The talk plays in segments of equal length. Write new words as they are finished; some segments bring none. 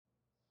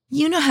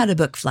You know how to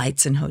book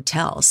flights and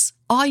hotels.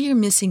 All you're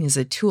missing is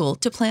a tool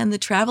to plan the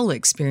travel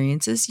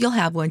experiences you'll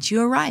have once you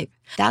arrive.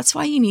 That's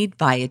why you need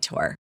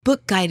Viator.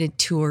 Book guided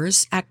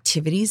tours,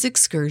 activities,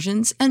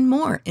 excursions, and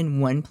more in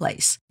one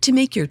place to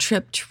make your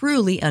trip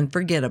truly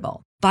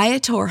unforgettable.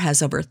 Viator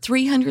has over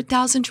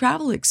 300,000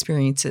 travel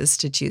experiences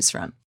to choose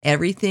from.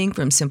 Everything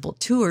from simple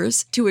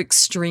tours to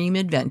extreme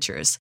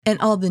adventures and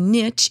all the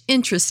niche,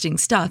 interesting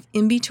stuff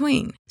in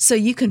between. So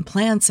you can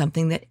plan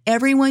something that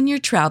everyone you're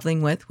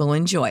traveling with will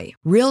enjoy.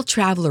 Real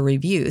traveler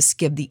reviews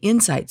give the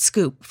inside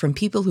scoop from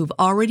people who've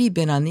already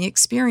been on the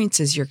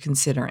experiences you're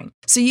considering.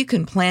 So you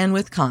can plan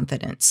with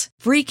confidence.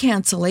 Free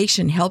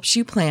cancellation helps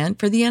you plan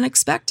for the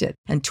unexpected.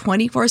 And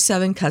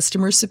 24/7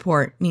 customer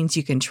support means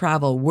you can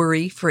travel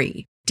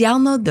worry-free.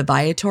 Download the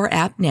Viator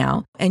app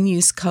now and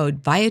use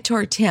code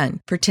Viator10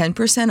 for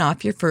 10%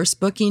 off your first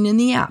booking in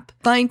the app.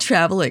 Find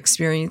travel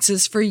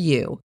experiences for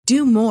you.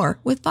 Do more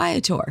with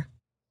Viator.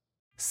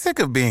 Sick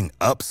of being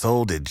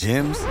upsold at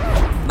gyms?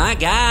 My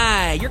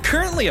guy, you're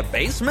currently a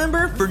base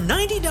member. For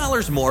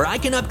 $90 more, I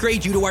can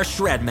upgrade you to our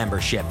Shred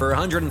membership. For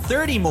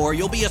 $130 more,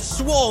 you'll be a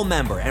Swole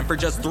member. And for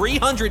just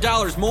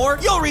 $300 more,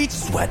 you'll reach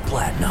Sweat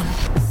Platinum.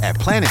 At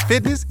Planet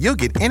Fitness, you'll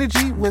get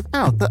energy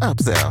without the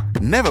upsell.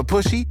 Never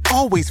pushy,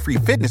 always free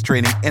fitness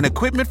training and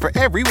equipment for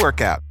every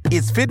workout.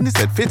 It's fitness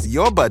that fits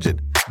your budget.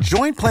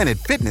 Join Planet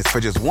Fitness for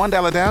just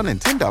 $1 down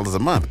and $10 a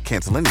month.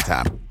 Cancel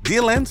anytime.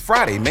 Deal ends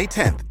Friday, May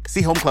 10th.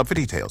 See Home Club for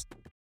details.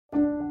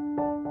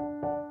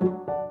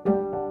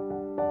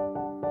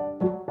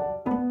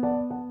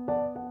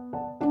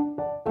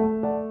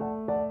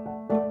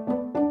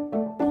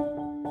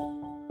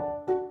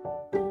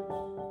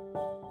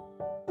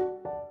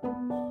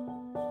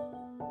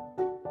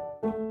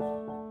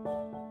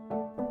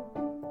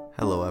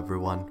 Hello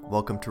everyone,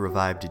 welcome to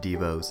Revived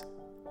Devos.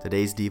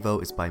 Today's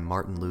Devo is by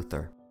Martin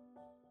Luther.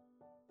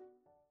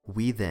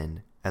 We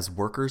then, as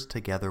workers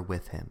together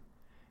with him,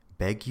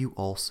 beg you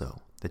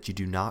also that you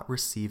do not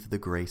receive the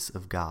grace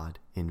of God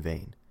in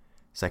vain.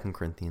 2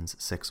 Corinthians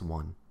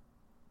 6:1.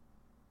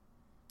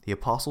 The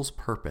apostle's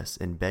purpose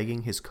in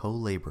begging his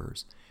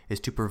co-laborers is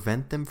to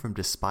prevent them from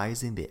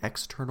despising the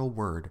external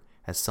word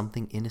as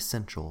something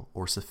inessential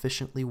or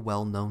sufficiently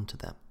well known to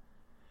them.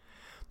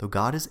 Though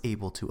God is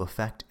able to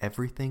effect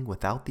everything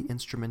without the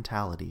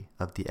instrumentality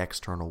of the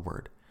external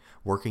word,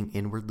 working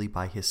inwardly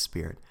by his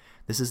Spirit,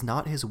 this is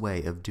not his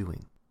way of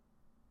doing.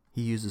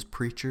 He uses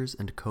preachers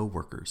and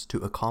co-workers to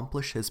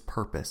accomplish his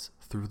purpose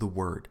through the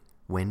word,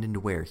 when and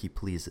where he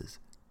pleases.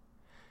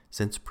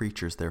 Since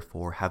preachers,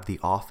 therefore, have the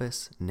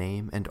office,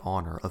 name, and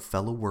honor of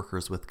fellow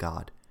workers with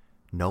God,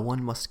 no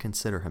one must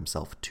consider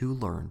himself too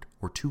learned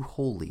or too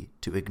holy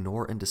to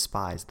ignore and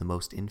despise the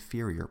most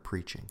inferior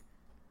preaching,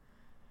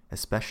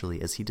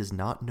 especially as he does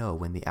not know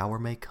when the hour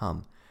may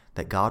come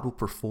that God will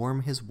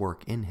perform his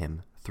work in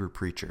him through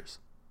preachers.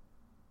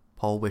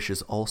 Paul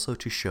wishes also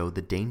to show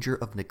the danger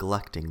of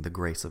neglecting the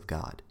grace of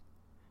God.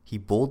 He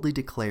boldly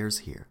declares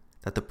here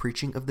that the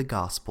preaching of the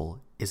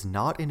gospel is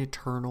not an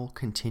eternal,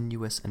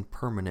 continuous, and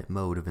permanent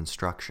mode of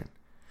instruction,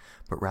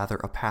 but rather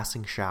a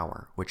passing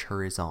shower which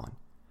hurries on.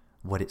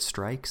 What it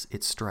strikes,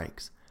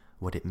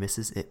 what it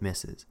misses, it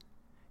misses.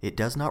 It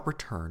does not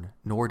return,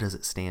 nor does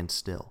it stand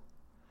still.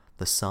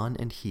 The sun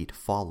and heat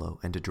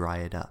follow and dry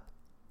it up.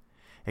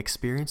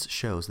 Experience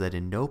shows that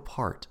in no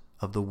part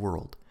of the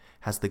world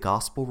has the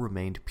gospel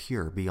remained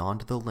pure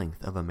beyond the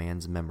length of a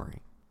man's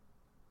memory.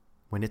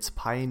 When its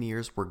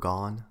pioneers were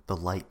gone, the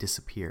light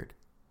disappeared.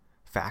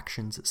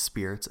 Factions,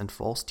 spirits, and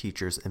false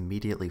teachers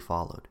immediately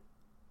followed.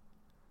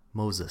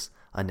 Moses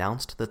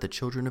announced that the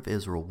children of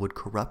Israel would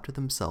corrupt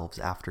themselves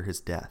after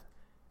his death,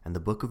 and the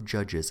book of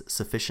Judges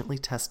sufficiently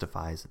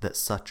testifies that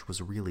such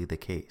was really the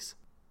case.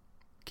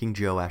 King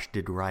Joash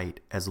did right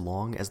as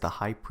long as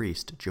the high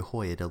priest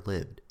Jehoiada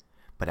lived,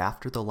 but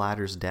after the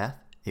latter's death,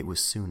 it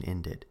was soon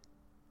ended.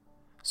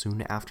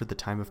 Soon after the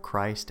time of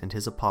Christ and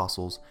his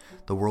apostles,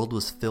 the world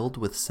was filled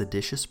with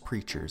seditious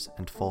preachers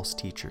and false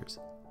teachers.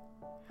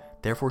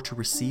 Therefore, to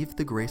receive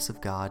the grace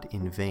of God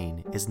in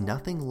vain is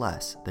nothing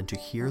less than to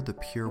hear the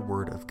pure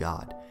word of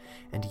God,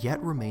 and yet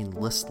remain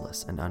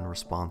listless and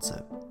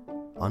unresponsive.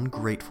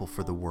 Ungrateful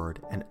for the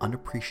word and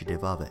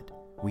unappreciative of it,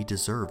 we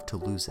deserve to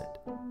lose it.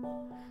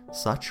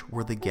 Such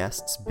were the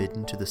guests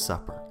bidden to the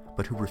supper,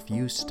 but who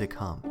refused to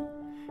come,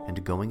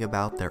 and going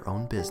about their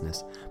own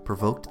business,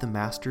 provoked the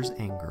master's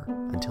anger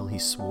until he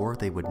swore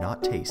they would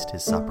not taste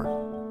his supper.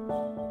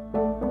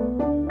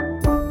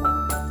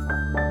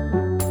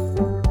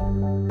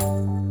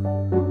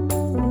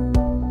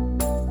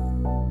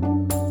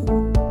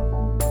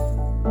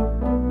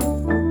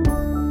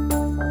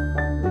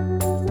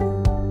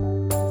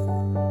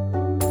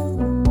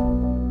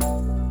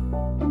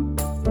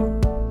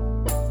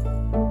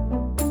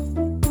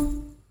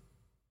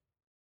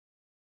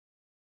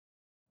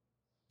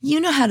 You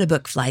know how to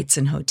book flights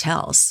and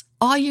hotels.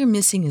 All you're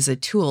missing is a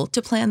tool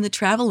to plan the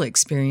travel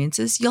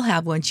experiences you'll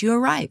have once you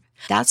arrive.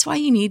 That's why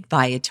you need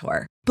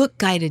Viator. Book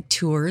guided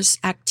tours,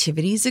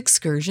 activities,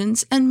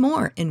 excursions, and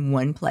more in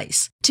one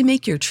place to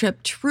make your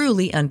trip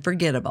truly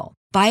unforgettable.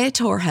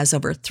 Viator has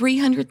over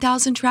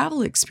 300,000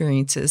 travel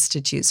experiences to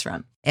choose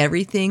from.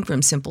 Everything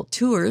from simple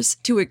tours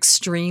to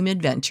extreme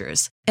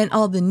adventures and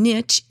all the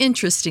niche,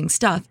 interesting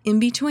stuff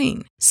in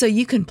between. So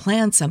you can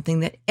plan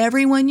something that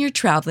everyone you're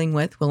traveling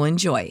with will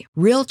enjoy.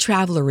 Real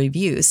traveler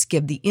reviews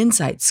give the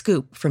inside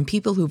scoop from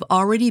people who've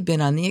already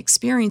been on the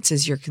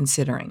experiences you're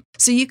considering.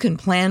 So you can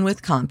plan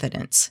with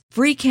confidence.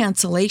 Free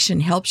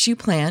cancellation helps you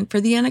plan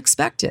for the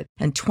unexpected.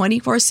 And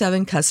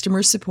 24/7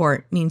 customer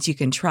support means you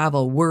can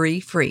travel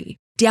worry-free.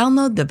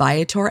 Download the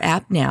Viator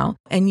app now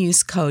and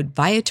use code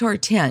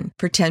Viator10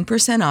 for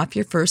 10% off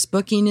your first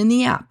booking in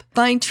the app.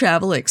 Find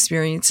travel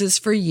experiences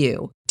for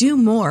you. Do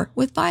more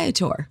with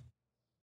Viator.